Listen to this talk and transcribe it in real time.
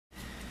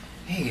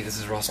Hey, this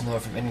is Ross Miller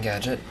from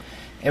Engadget,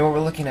 and what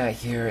we're looking at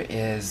here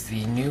is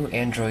the new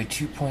Android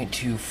 2.2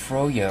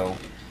 Froyo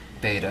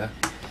beta.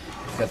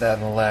 We've got that on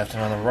the left,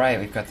 and on the right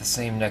we've got the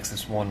same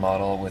Nexus 1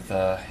 model with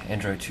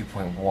Android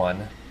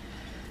 2.1.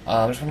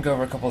 I just want to go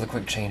over a couple of the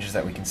quick changes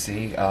that we can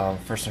see.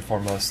 First and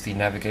foremost, the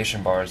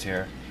navigation bars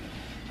here.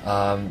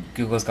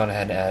 Google's gone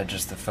ahead and added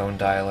just the phone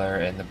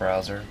dialer and the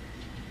browser.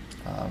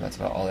 That's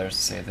about all there's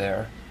to say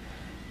there.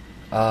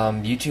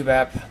 YouTube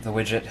app, the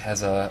widget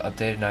has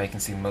updated. Now you can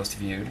see most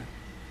viewed.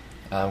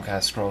 Kind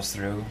of scrolls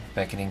through,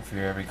 beckoning for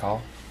your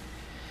recall.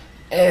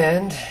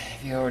 And if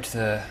you go over to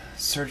the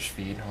search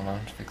feed, hold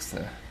on to fix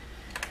the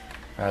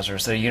browser.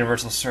 So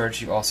universal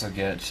search, you also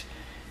get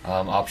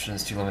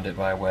options to limit it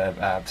by web,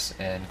 apps,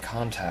 and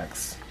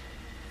contacts.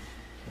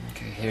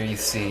 Okay, here you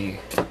see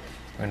we're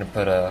going to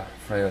put a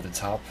Froyo at the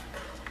top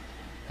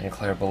and a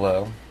Claire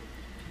below.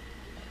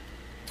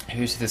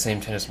 Here you see the same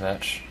tennis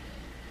match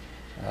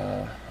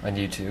on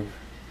YouTube.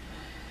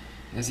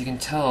 As you can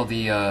tell,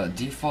 the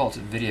default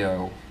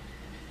video,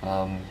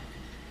 the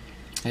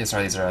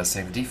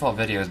default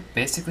video is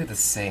basically the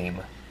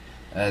same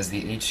as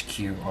the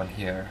HQ on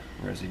here,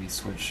 whereas if you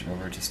switch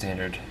over to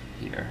standard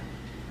here,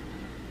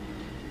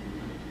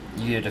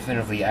 you get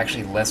definitively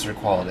actually lesser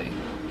quality.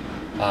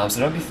 So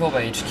don't be fooled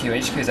by HQ.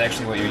 HQ is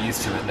actually what you're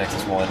used to with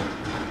Nexus 1,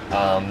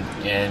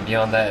 and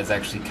beyond that is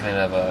actually kind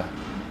of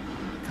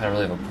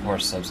really of a poor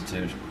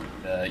substitute.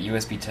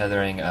 USB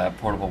tethering,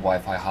 portable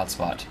Wi-Fi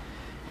hotspot,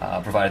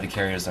 provided the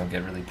carriers don't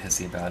get really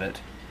pissy about it.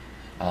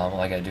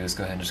 All I gotta do is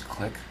go ahead and just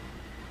click.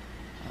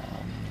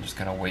 Just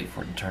kind of wait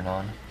for it to turn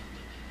on.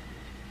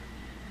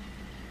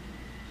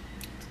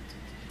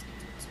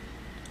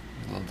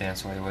 A little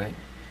dance while you wait.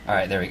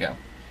 Alright, there we go.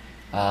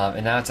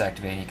 And now it's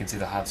activating. You can see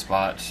the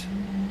hotspot.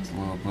 It's a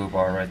little blue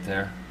bar right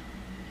there.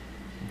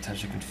 You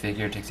touch the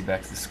configure, takes you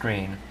back to the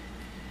screen.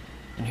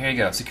 And here you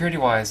go.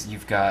 Security-wise,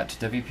 you've got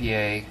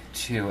WPA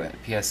to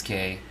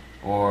PSK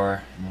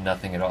or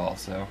nothing at all.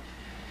 So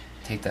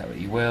take that what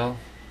you will.